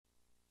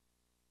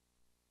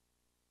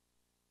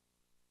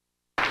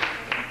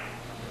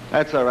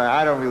That's all right.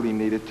 I don't really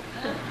need it.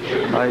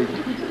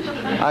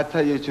 I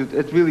tell you the truth,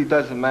 it really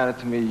doesn't matter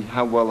to me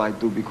how well I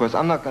do because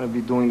I'm not going to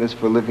be doing this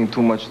for a living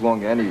too much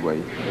longer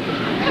anyway.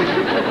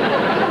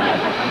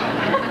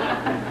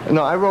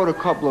 No, I wrote a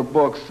couple of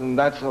books, and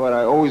that's what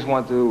I always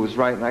wanted to do was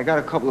write. And I got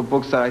a couple of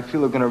books that I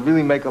feel are going to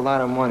really make a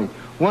lot of money.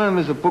 One of them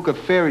is a book of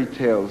fairy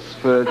tales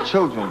for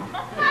children.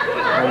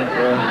 And,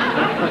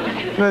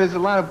 you know, there's a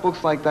lot of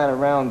books like that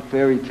around,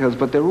 fairy tales,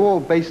 but they're all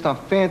based on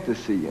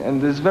fantasy.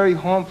 And it's very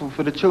harmful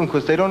for the children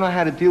because they don't know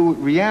how to deal with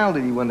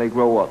reality when they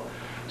grow up.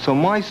 So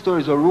my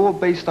stories are all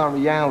based on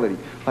reality.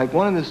 Like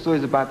one of the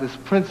stories about this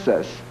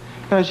princess.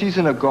 You know, she's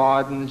in a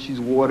garden, she's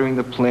watering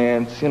the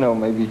plants, you know,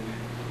 maybe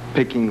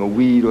picking a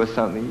weed or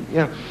something, you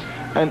know.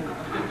 And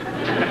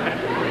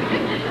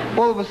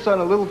all of a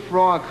sudden, a little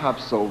frog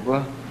hops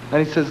over,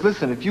 and he says,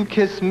 listen, if you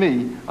kiss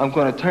me, I'm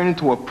going to turn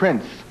into a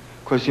prince.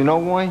 Because you know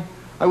why?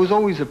 I was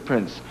always a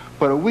prince.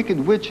 But a wicked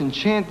witch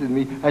enchanted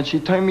me, and she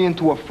turned me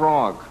into a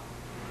frog.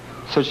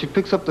 So she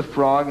picks up the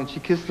frog, and she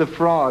kisses the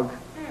frog,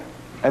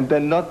 and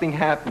then nothing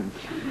happens.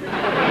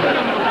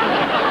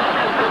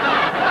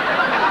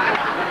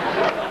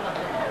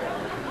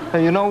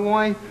 And you know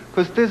why?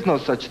 Because there's no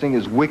such thing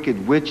as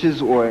wicked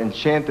witches or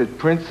enchanted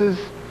princes.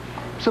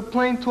 It's a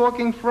plain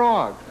talking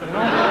frog, you know?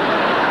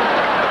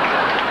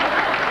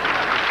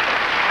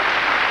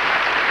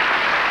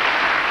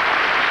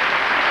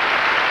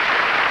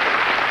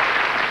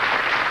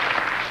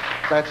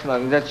 That's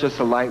nothing, that's just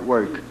a light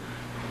work.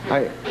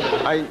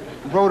 I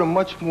wrote a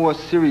much more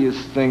serious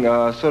thing,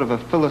 sort of a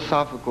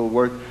philosophical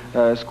work.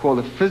 It's called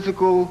A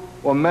Physical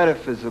or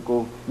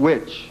Metaphysical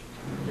Witch.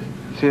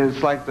 See,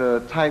 it's like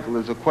the title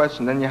is a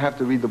question, then you have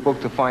to read the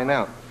book to find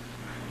out.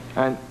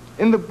 And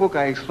in the book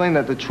I explain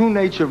that the true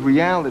nature of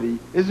reality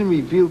isn't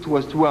revealed to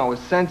us through our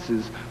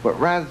senses, but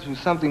rather through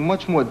something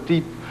much more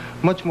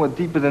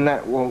deeper than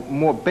that, or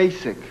more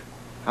basic,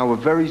 our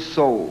very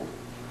soul.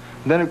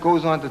 And then it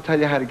goes on to tell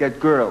you how to get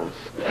girls.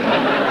 You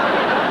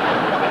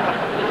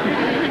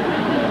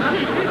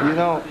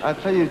know, I'll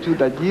tell you the truth,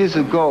 that years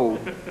ago,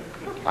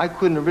 I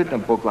couldn't have written a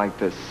book like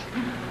this,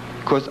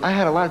 because I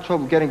had a lot of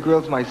trouble getting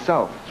girls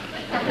myself.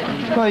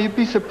 No, you'd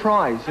be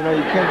surprised, you know,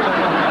 you can't tell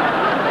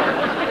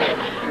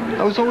me.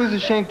 I was always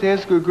ashamed to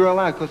ask a girl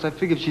out because I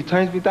figured if she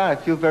turns me down, I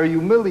feel very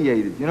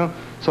humiliated, you know.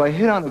 So I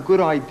hit on a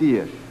good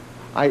idea.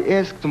 I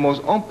asked the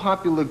most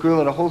unpopular girl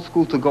in the whole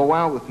school to go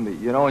out with me,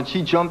 you know, and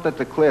she jumped at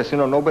the class. You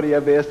know, nobody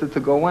ever asked her to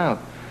go out.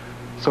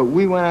 So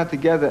we went out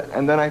together,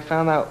 and then I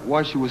found out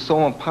why she was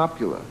so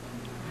unpopular.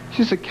 She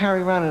used to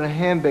carry around in a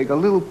handbag a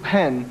little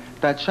pen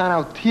that shot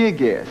out tear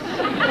gas.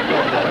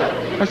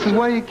 I said,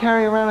 why do you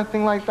carry around a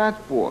thing like that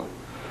for?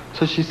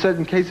 So she said,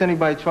 in case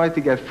anybody tried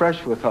to get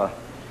fresh with her.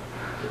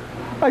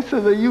 I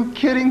said, are you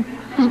kidding?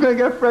 Who's going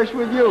to get fresh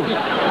with you?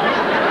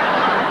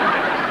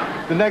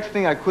 The next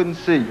thing I couldn't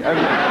see.